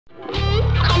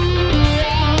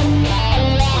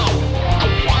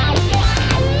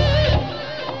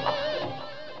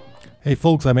Hey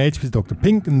folks, I'm HP's Dr.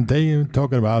 Pink and today I'm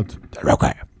talking about the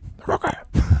rocker.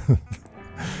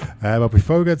 But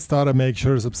before we get started, make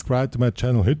sure to subscribe to my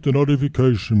channel, hit the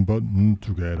notification button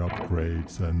to get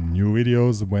upgrades and new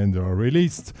videos when they are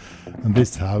released. And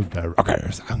this is how the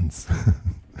rocker sounds.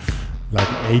 Like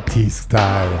 80s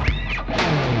style.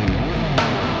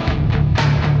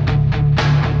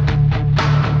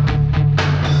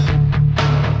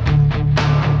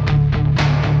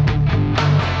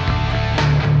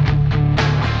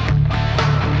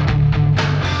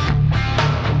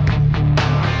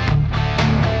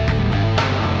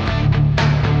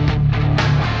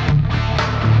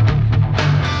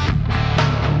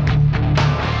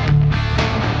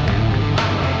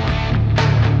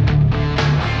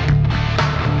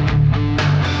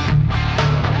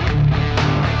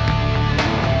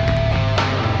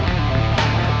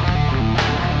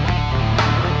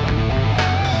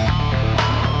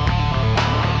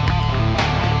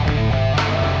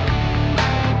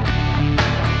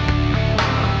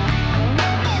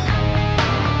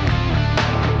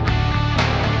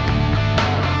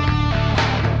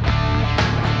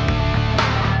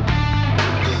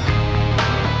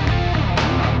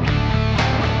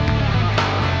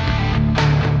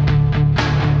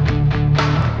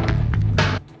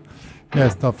 Yeah,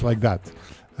 stuff like that.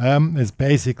 It's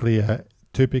basically a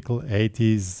typical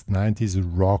 80s, 90s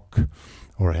rock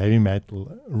or heavy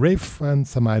metal riff and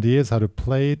some ideas how to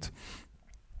play it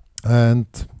and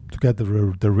to get the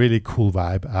really cool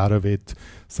vibe out of it.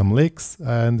 Some licks,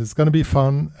 and it's going to be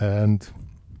fun and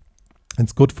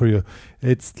it's good for you.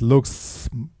 It looks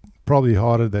probably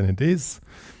harder than it is.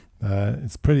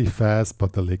 It's pretty fast,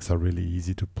 but the licks are really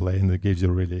easy to play and it gives you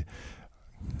really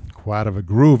quite of a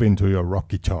groove into your rock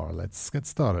guitar. Let's get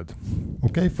started.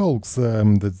 Okay folks,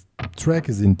 the track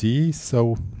is in D,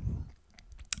 so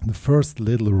the first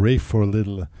little riff or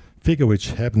little figure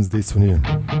which happens this one here.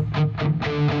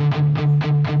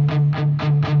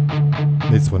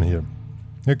 This one here.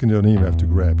 You don't even have to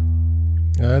grab.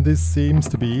 This seems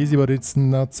to be easy, but it's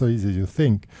not so easy as you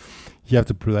think. You have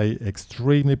to play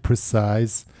extremely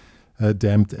precise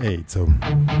damped 8. So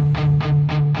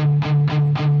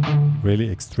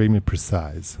really extremely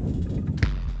precise.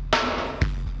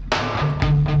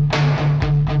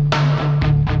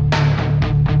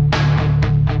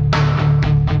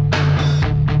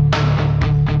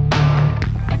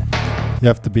 You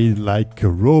have to be like a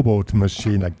robot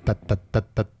machine, like ta ta ta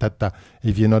ta ta ta.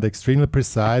 If you're not extremely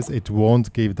precise, it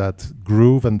won't give that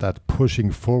groove and that pushing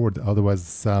forward. Otherwise,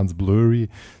 it sounds blurry,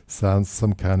 sounds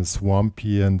some kind of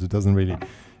swampy, and it doesn't really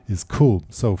is cool.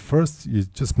 So first, you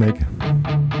just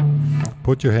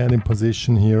put your hand in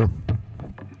position here,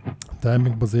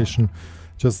 damping position.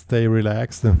 Just stay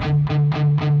relaxed,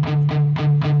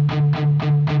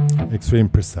 extreme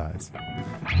precise.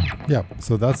 Yeah,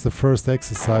 so that's the first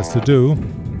exercise to do.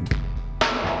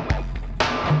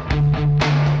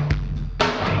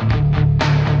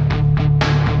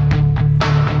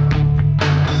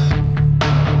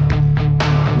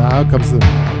 Now comes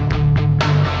the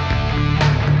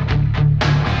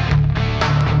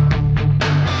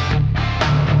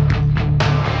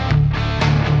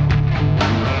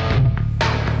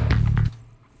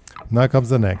Now comes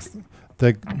the next.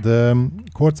 The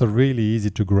chords are really easy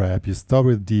to grab. You start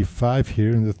with D5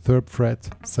 here in the 3rd fret,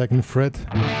 2nd fret,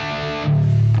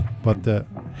 but the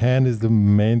hand is the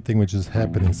main thing which is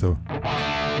happening. So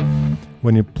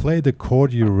when you play the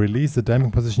chord, you release the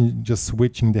damping position, just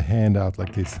switching the hand out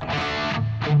like this.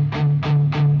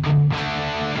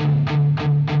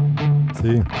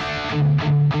 See?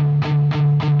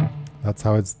 That's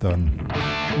how it's done.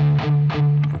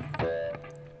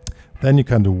 Then you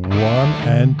can do 1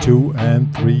 and 2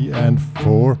 and 3 and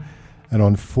 4, and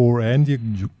on 4 and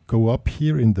you go up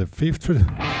here in the 5th fret.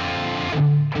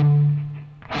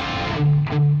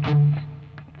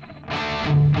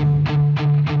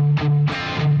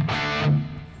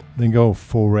 Then go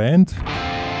 4 and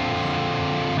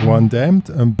 1 damped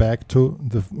and back to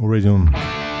the original.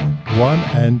 1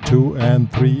 and 2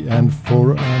 and 3 and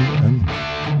 4 and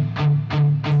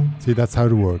see, that's how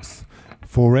it works.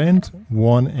 4 and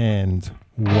 1 and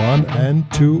 1 and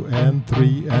 2 and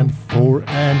 3 and 4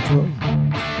 and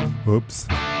whoops,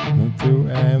 2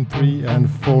 and 3 and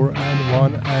 4 and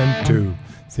 1 and 2.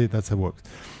 See, that's how it works.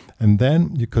 And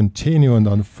then you continue, and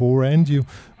on 4 and you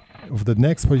of the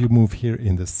next one you move here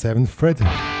in the 7th fret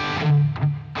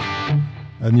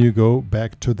and you go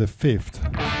back to the 5th.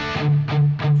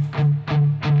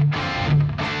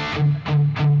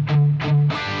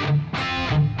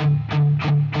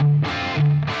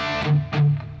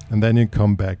 And then you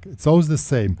come back. It's always the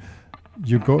same.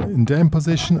 you go in the end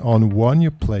position. On 1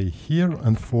 you play here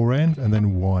and 4 end, and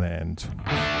then 1 end.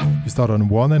 You start on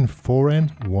 1 and 4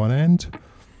 end, 1 end,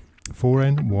 4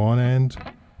 end, 1 end,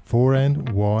 4 and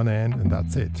 1 and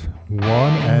that's it. 1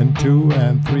 and 2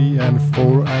 and 3 and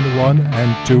 4 and 1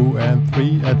 and 2 and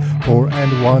 3 and 4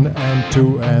 and 1 and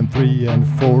 2 and 3 and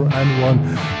 4 and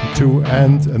 1 2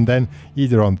 and then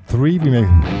either on 3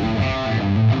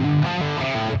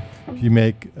 you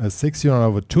make a 60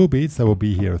 over 2 beats. That will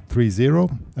be here 3 0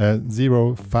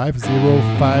 0 5 0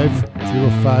 5 0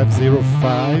 5 0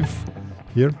 5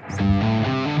 here.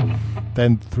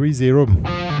 Then 3 0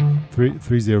 3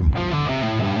 3 0.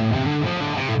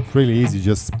 Really easy,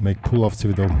 just make pull-offs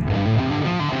with them.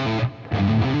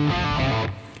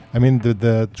 I mean,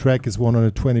 the track is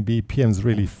 120 BPMs,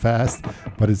 really fast,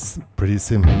 but it's pretty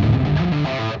simple.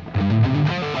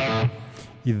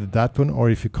 Either that one, or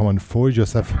if you come on 4, you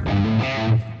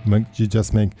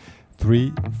just make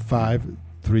 3 5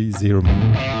 3 0,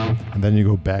 and then you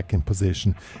go back in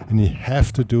position, and you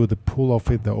have to do the pull off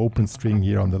with the open string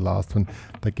here on the last one.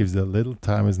 That gives you a little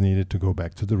time as needed to go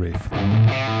back to the riff.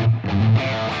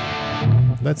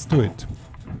 Let's do it.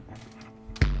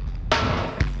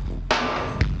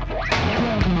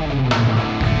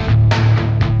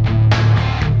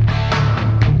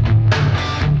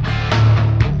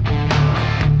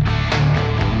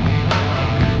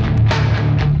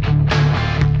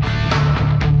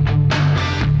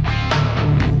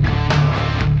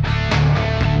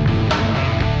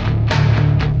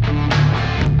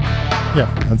 Yeah,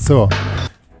 and so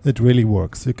it really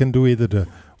works. You can do either the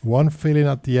one fill-in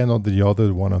at the end, or the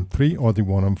other one on 3, or the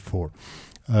one on 4.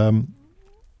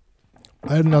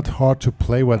 They're not hard to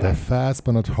play, well, they're fast,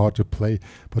 but not hard to play,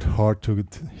 but hard to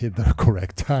hit the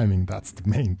correct timing. That's the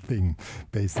main thing,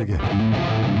 basically.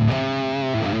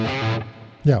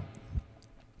 Yeah.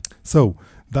 So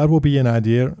that will be an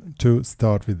idea to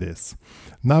start with this.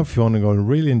 Now, if you want to go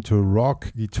really into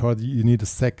rock guitar, you need a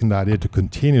second idea to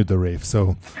continue the riff.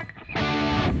 So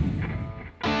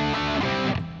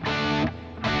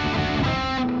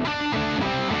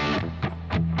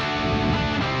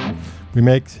we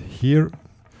make here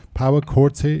power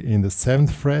chords here in the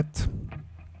 7th fret,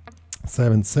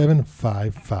 7 7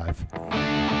 5 5.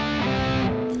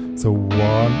 So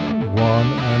 1 1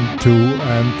 and 2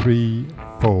 and 3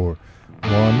 4,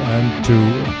 1 and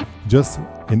 2, just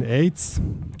in 8s,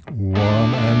 1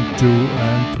 and 2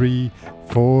 and 3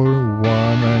 4, 1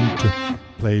 and 2.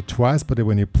 Play it twice, but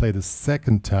when you play the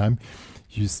second time,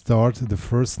 you start the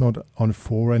first note on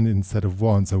 4 and instead of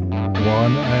 1. So 1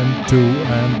 and 2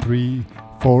 and 3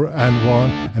 4 and 1,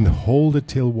 and hold it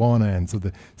till 1 end. So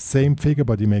the same figure,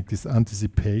 but you make this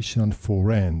anticipation on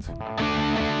 4 end.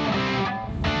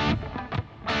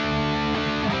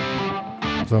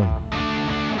 So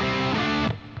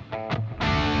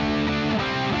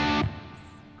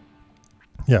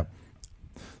yeah,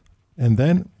 and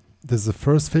then this is the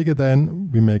first figure. Then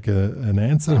we make an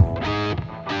answer.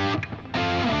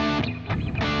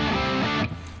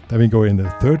 Then we go in the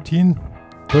 13,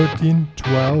 13,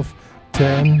 12,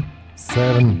 10,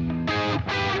 7.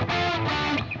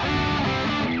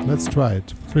 Let's try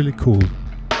it. It's really cool.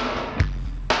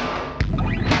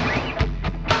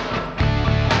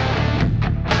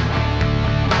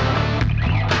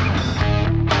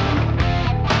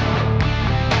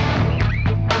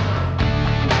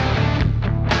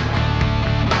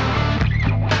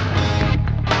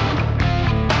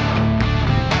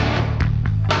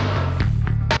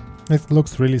 It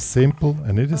looks really simple,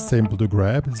 and it is simple to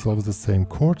grab. It's always the same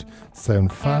chord, 7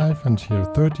 5, and here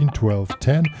 13 12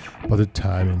 10, but the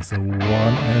timing, so 1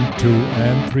 and 2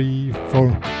 and 3 4,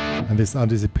 and this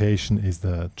anticipation is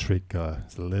the trick.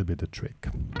 It's a little bit a trick.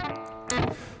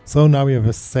 So now we have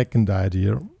a second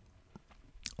idea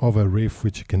of a riff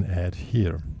which you can add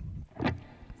here.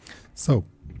 So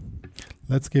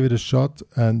let's give it a shot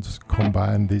and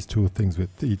combine these two things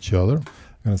with each other.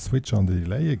 I'm going to switch on the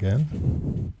delay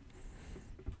again.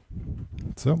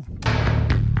 So,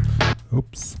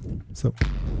 oops, so.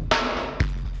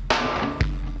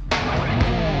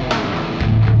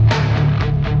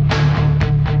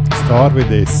 Start with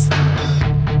this.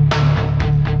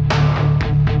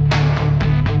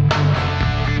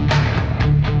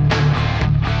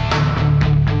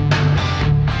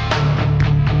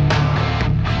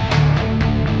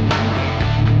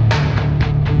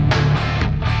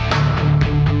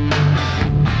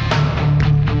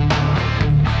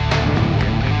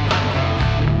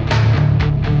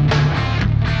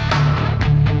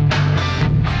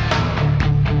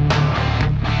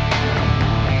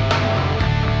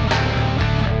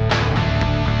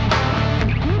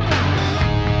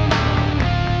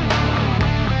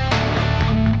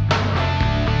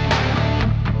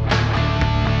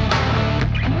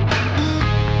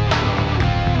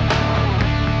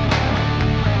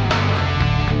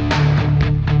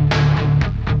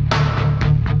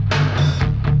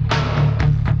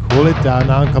 pull it down,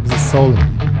 now comes the solo.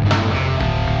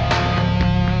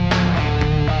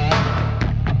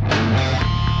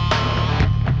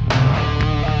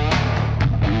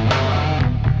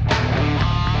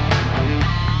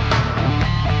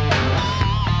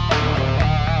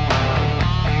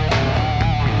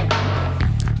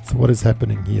 So what is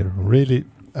happening here? Really,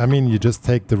 I mean, you just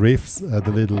take the riffs,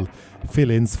 the little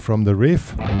fill-ins from the riff,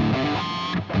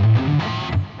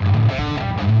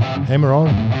 hammer on,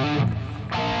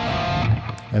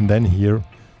 and then here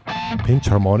pinch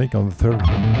harmonic on the third.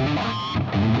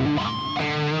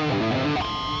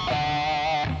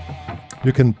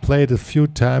 You can play it a few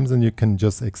times and you can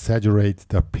just exaggerate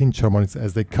the pinch harmonics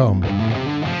as they come.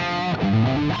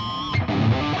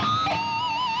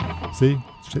 See,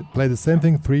 play the same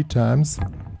thing 3 times,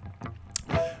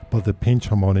 but the pinch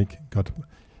harmonic got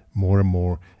more and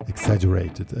more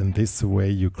exaggerated, and this way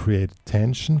you create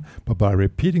tension, but by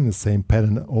repeating the same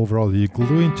pattern overall you're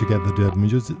gluing together the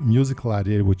musical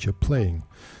idea which you're playing.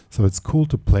 So it's cool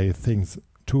to play things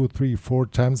 2, 3, 4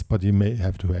 times, but you may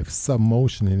have to have some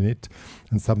motion in it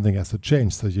and something has to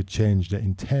change, so you change the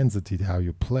intensity how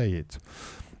you play it.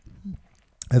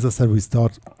 As I said, we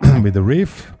start with the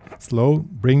riff, slow,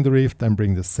 bring the riff, then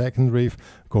bring the second riff,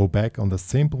 go back on the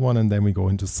simple one, and then we go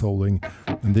into soloing,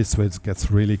 and this way it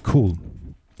gets really cool.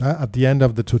 At the end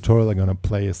of the tutorial I'm going to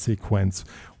play a sequence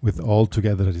with all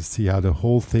together to see how the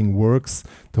whole thing works,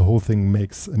 the whole thing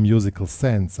makes a musical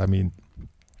sense. I mean,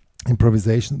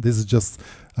 improvisation, this is just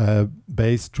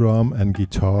bass, drum and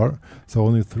guitar, so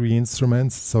only 3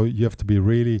 instruments, so you have to be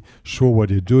really sure what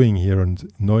you're doing here and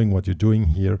knowing what you're doing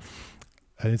here.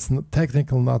 And it's not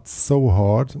technical, not so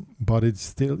hard, but it's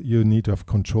still, you need to have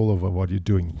control over what you're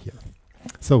doing here.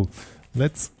 So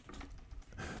let's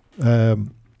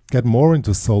get more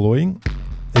into soloing.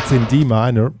 It's in D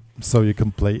minor, so you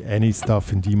can play any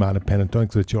stuff in D minor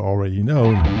pentatonics that you already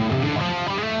know.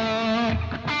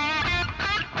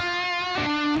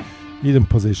 In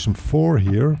position 4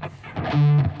 here,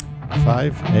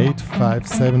 5, 8, 5,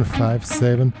 7, 5,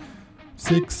 7,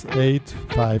 6, 8,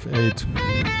 5, 8.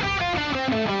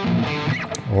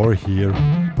 Or here,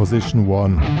 position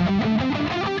 1.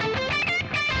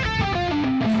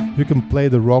 You can play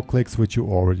the rock licks which you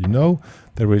already know,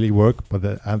 they really work, but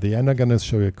at the end I'm gonna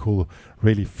show you a cool,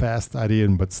 really fast idea,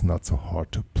 but it's not so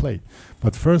hard to play.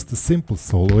 But first the simple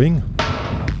soloing,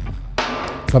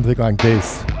 something like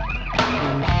this.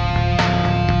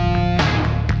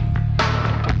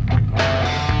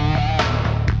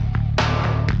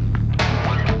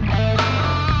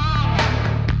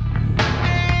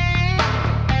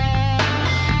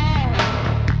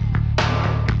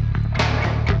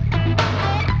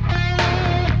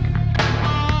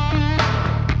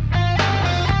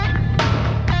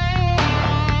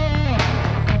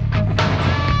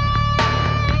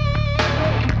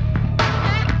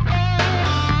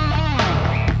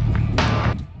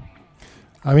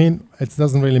 I mean, it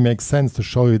doesn't really make sense to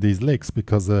show you these licks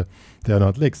because they are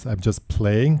not licks. I'm just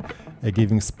playing,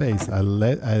 giving space. I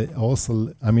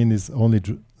mean, it's only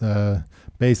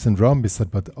bass and drum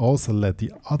beset, but also let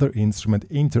the other instrument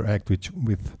interact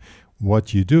with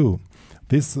what you do.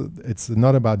 It's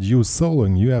not about you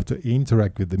soloing. You have to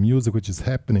interact with the music which is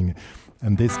happening,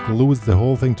 and this glues the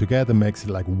whole thing together, makes it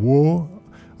like whoa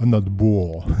and not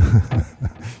whoa.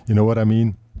 You know what I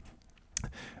mean?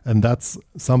 And that's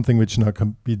something which now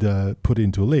can be put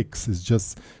into licks. Is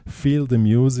just feel the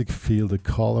music, feel the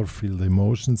color, feel the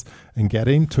emotions, and get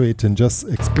into it and just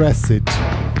express it.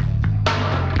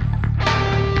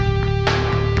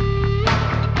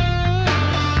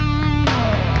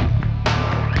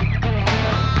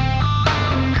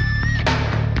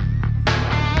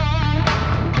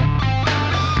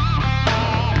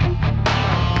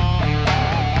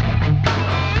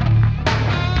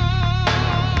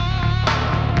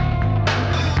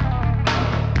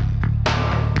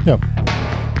 Yeah.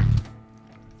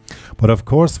 But of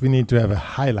course we need to have a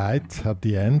highlight at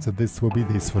the end, so this will be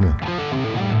this one.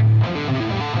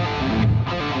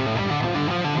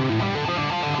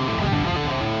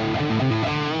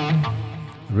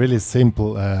 Really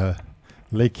simple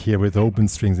lick here with open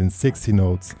strings in 60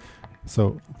 notes.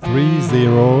 So 3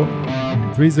 0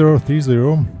 3 0 3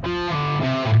 0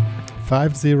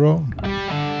 5 0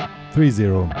 3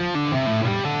 0.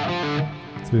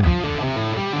 So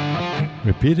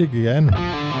repeat it again,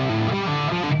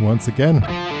 once again,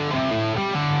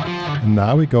 and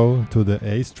now we go to the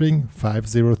A string 5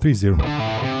 0 3 0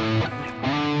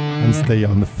 and stay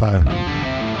on the 5.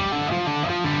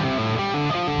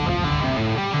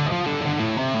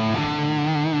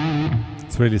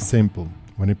 It's really simple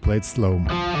when you play it slow.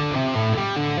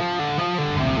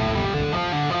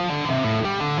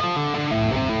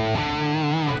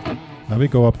 Now we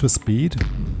go up to speed.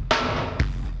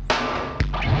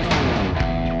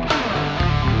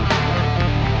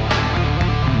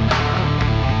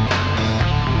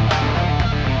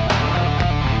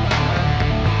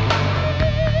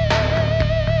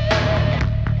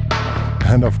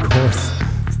 And of course,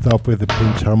 stop with the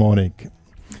pinch harmonic.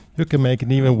 You can make it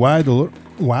even wilder.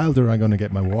 I'm gonna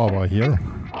get my wah-wah here.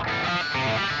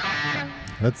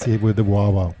 Let's see it with the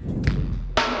wah-wah.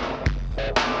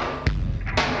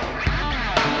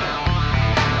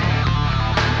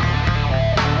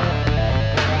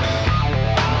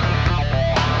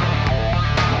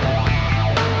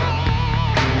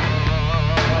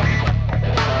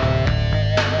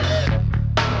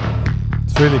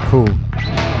 It's really cool.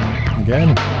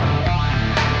 Again.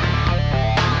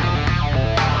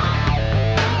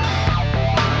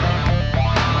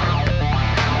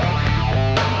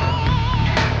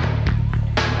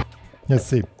 You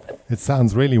see, it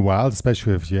sounds really wild,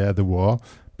 especially if you add the wah,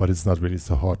 but it's not really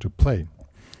so hard to play.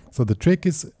 So the trick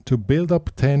is to build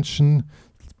up tension,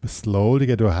 slowly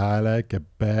get to a highlight,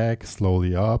 get back,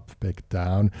 slowly up, back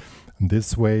down. And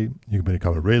this way you can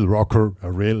become a real rocker,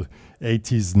 a real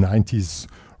 80s, 90s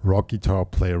rock guitar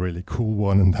player, really cool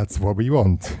one, and that's what we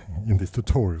want in this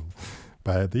tutorial.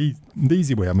 But the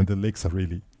easy way, I mean, the licks are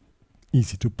really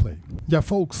easy to play. Yeah,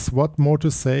 folks, what more to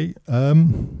say?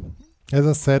 As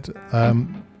I said,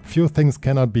 few things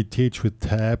cannot be taught with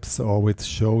tabs or with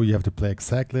show. You have to play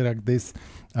exactly like this.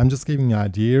 I'm just giving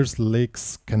ideas.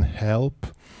 Licks can help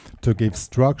to give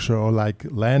structure or like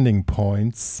landing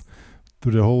points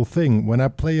to the whole thing. When I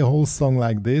play a whole song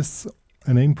like this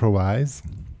and improvise,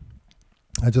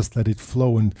 I just let it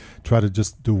flow and try to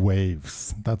just do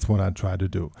waves. That's what I try to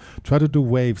do. Try to do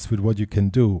waves with what you can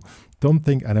do. Don't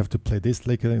think I have to play this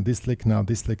lick now, this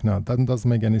lick now. That doesn't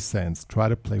make any sense. Try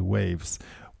to play waves.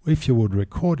 If you would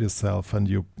record yourself and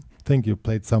you think you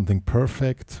played something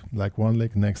perfect, like one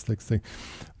lick, next lick,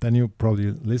 then you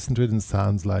probably listen to it and it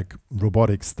sounds like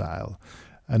robotic style.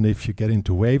 And if you get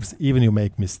into waves, even you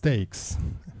make mistakes,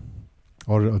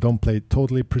 or don't play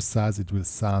totally precise, it will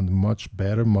sound much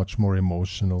better, much more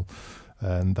emotional.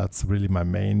 And that's really my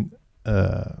main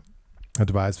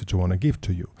advice which I want to give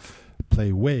to you.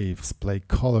 Play waves, play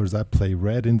colors. I play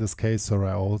red in this case, or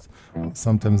I also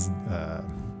sometimes a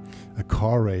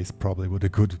car race probably would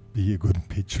be a good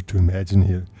picture to imagine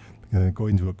here. Go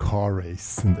into a car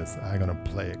race and this, I'm gonna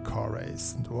play a car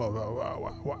race. And wah, wah, wah,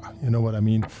 wah, wah. You know what I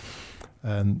mean?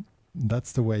 And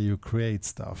that's the way you create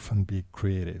stuff and be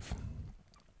creative.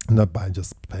 Not by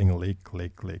just playing lick.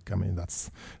 I mean,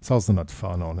 it's also not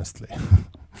fun, honestly.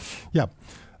 Yeah.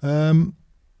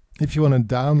 If you want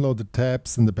to download the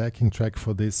tabs and the backing track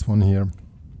for this one here,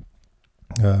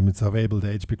 it's available at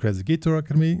the HPCrazy Guitar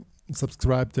Academy.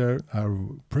 Subscribe there. I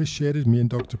appreciate it. Me and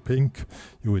Dr. Pink,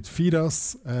 you would feed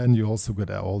us, and you also get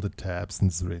all the tabs,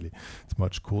 and it's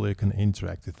much cooler. You can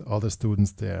interact with other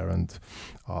students there and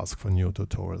ask for new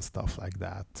tutorial stuff like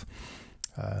that.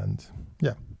 And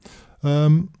yeah.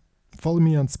 Follow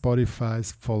me on Spotify,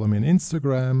 follow me on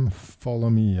Instagram, follow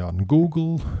me on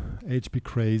Google,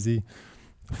 HPCrazy,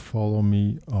 follow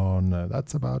me on,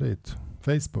 that's about it,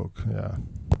 Facebook, yeah,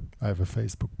 I have a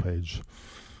Facebook page,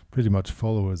 pretty much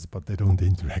followers, but they don't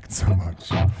interact so much.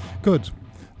 Good,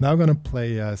 now I'm gonna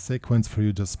play a sequence for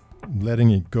you, just letting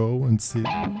it go and see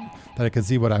that I can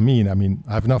see what I mean.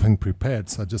 I have nothing prepared,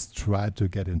 so I just try to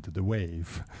get into the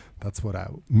wave. That's what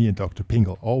me and Dr. Pink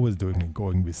are always doing,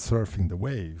 going with surfing the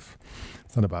wave.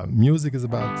 It's not about music, it's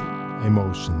about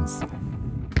emotions.